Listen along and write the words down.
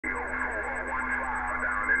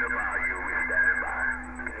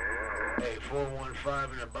Hey,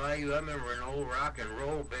 415 in the Bayou. I remember an old rock and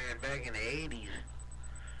roll band back in the 80s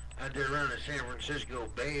out there around the San Francisco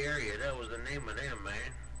Bay Area. That was the name of them,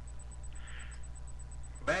 man.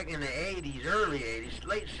 Back in the 80s, early 80s,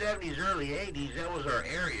 late 70s, early 80s, that was our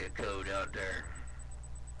area code out there.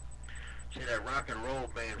 See, that rock and roll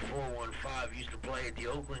band 415 used to play at the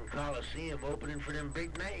Oakland Coliseum opening for them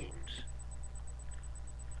big names.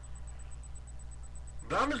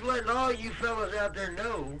 But I'm just letting all you fellas out there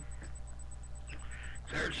know.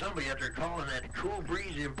 I heard somebody out there calling that Cool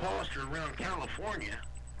Breeze imposter around California.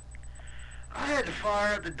 I had to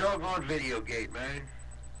fire up the doggone video gate, man.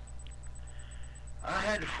 I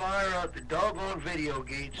had to fire up the doggone video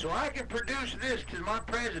gate so I can produce this to my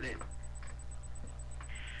president.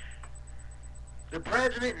 The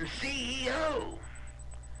president and CEO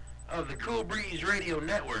of the Cool Breeze Radio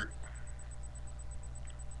Network.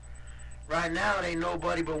 Right now it ain't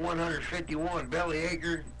nobody but 151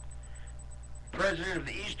 Bellyacre, president of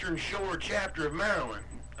the Eastern Shore chapter of Maryland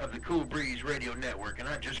of the Cool Breeze Radio Network, and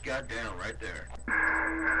I just got down right there.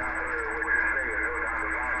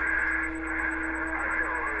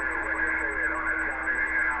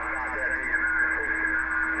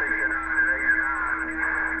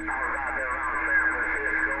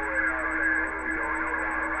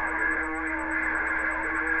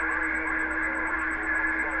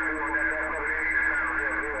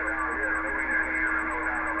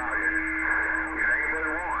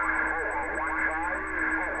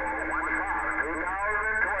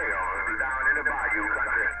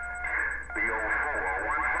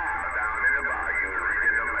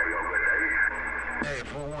 Hey,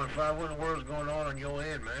 415, what in the world's going on your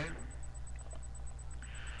end, man?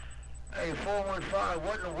 Hey, 415,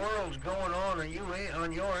 what in the world's going on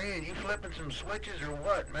your end? You flipping some switches or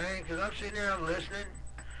what, man? Because I'm sitting there, I'm listening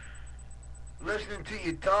to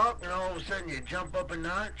you talk, and all of a sudden you jump up a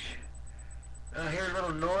notch. I hear a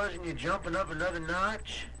little noise, and you're jumping up another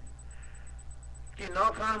notch. Getting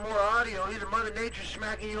all kind of more audio. Either Mother Nature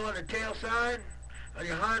smacking you on the tail side, on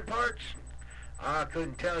your hind parts. I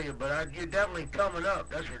couldn't tell you, but you're definitely coming up.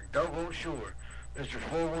 That's for doggone sure. Mr.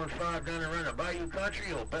 415 down around the Bayou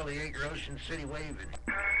Country, old Bellyacre, Ocean City waving.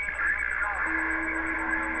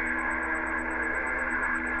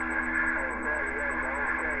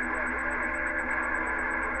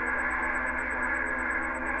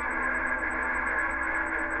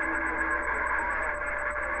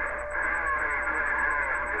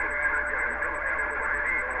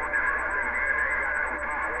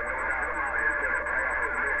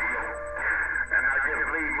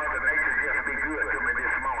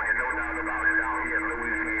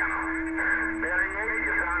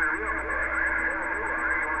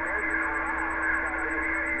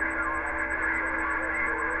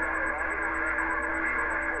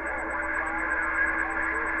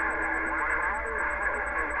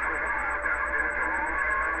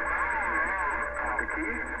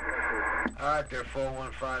 Alright there,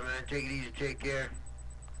 415, man. Take it easy, take care.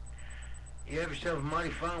 You have yourself a mighty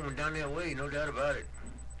fine one down that way, no doubt about it.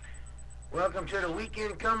 Welcome to the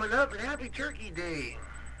weekend coming up, and happy Turkey Day.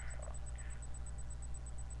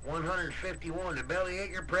 151, the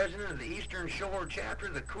Bellyacre, president of the Eastern Shore chapter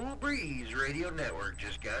of the Cool Breeze Radio Network,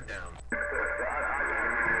 just got down.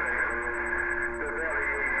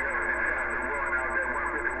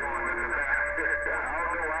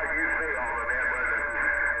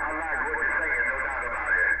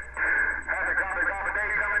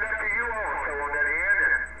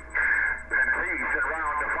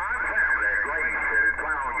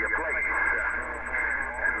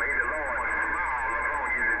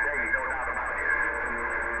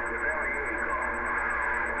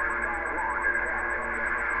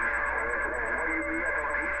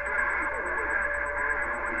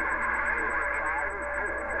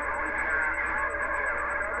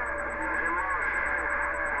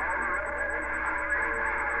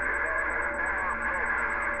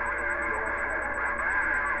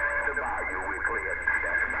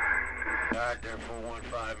 Alright there,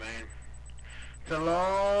 415, man. It's a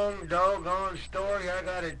long, doggone story I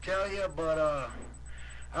gotta tell you, but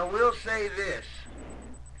I will say this.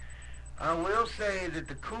 I will say that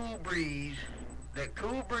the Cool Breeze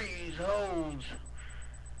holds,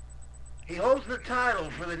 he holds the title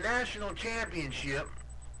for the national championship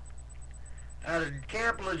out of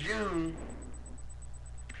Camp Lejeune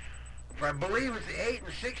for, I believe it's the 8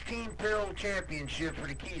 and 16 pill championship for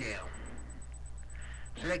the key down.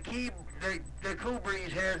 So the Cool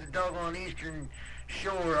Breeze has the doggone Eastern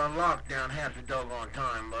Shore on lockdown half the doggone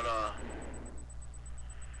time, but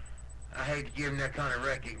I hate to give him that kind of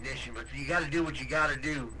recognition, but you got to do what you got to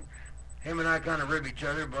do. Him and I kind of rib each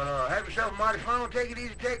other, but have yourself a mighty fun. Take it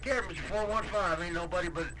easy, take care, Mr. 415. Ain't nobody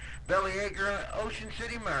but Bellyacre, Ocean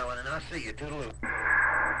City, Maryland, and I'll see you. Toodaloo.